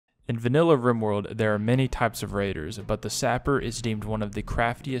In vanilla Rimworld, there are many types of raiders, but the Sapper is deemed one of the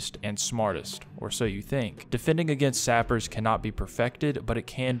craftiest and smartest, or so you think. Defending against Sappers cannot be perfected, but it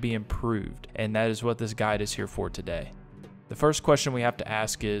can be improved, and that is what this guide is here for today. The first question we have to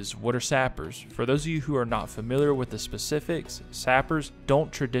ask is, what are Sappers? For those of you who are not familiar with the specifics, Sappers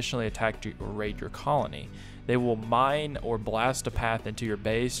don't traditionally attack or raid your colony. They will mine or blast a path into your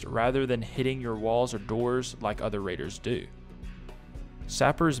base rather than hitting your walls or doors like other raiders do.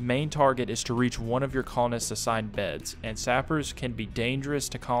 Sappers' main target is to reach one of your colonists' assigned beds, and Sappers can be dangerous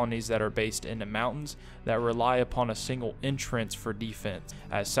to colonies that are based in the mountains that rely upon a single entrance for defense,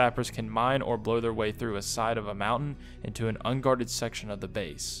 as Sappers can mine or blow their way through a side of a mountain into an unguarded section of the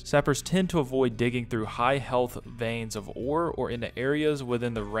base. Sappers tend to avoid digging through high health veins of ore or into areas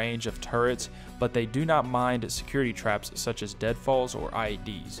within the range of turrets, but they do not mind security traps such as deadfalls or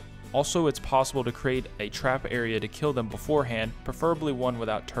IEDs. Also, it's possible to create a trap area to kill them beforehand, preferably one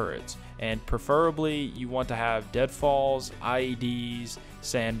without turrets. And preferably, you want to have deadfalls, IEDs,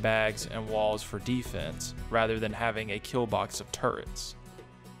 sandbags, and walls for defense, rather than having a kill box of turrets.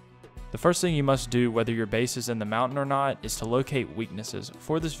 The first thing you must do, whether your base is in the mountain or not, is to locate weaknesses.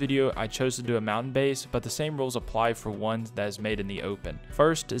 For this video, I chose to do a mountain base, but the same rules apply for one that is made in the open.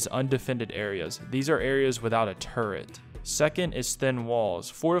 First is undefended areas. These are areas without a turret. Second is thin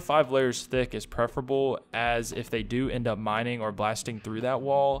walls. 4 to 5 layers thick is preferable, as if they do end up mining or blasting through that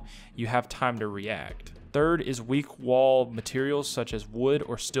wall, you have time to react. Third is weak wall materials such as wood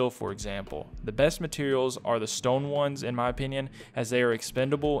or steel, for example. The best materials are the stone ones in my opinion, as they are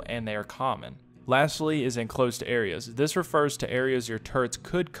expendable and they are common. Lastly is enclosed areas. This refers to areas your turrets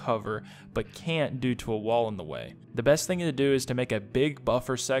could cover but can't due to a wall in the way. The best thing to do is to make a big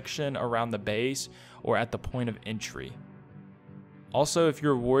buffer section around the base or at the point of entry. Also, if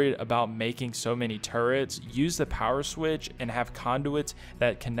you're worried about making so many turrets, use the power switch and have conduits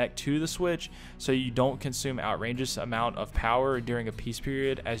that connect to the switch so you don't consume outrageous amount of power during a peace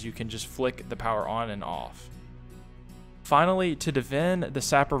period, as you can just flick the power on and off. Finally, to defend the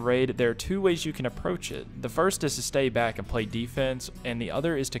Sapper raid, there are 2 ways you can approach it. The first is to stay back and play defense, and the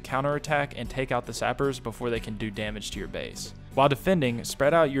other is to counterattack and take out the Sappers before they can do damage to your base. While defending,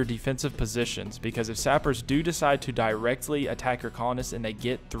 spread out your defensive positions, because if Sappers do decide to directly attack your colonists and they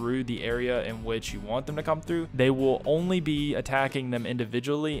get through the area in which you want them to come through, they will only be attacking them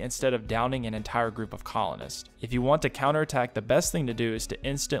individually instead of downing an entire group of colonists. If you want to counterattack, the best thing to do is to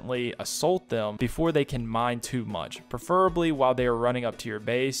instantly assault them before they can mine too much. Preferably while they are running up to your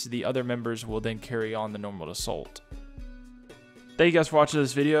base, the other members will then carry on the normal assault. Thank you guys for watching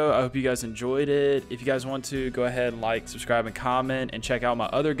this video. I hope you guys enjoyed it. If you guys want to, go ahead and like, subscribe, and comment, and check out my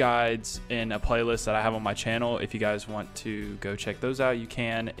other guides in a playlist that I have on my channel. If you guys want to go check those out, you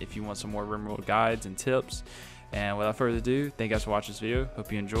can. If you want some more Rimworld guides and tips. And without further ado, thank you guys for watching this video.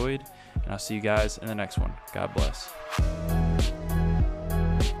 Hope you enjoyed, and I'll see you guys in the next one. God bless.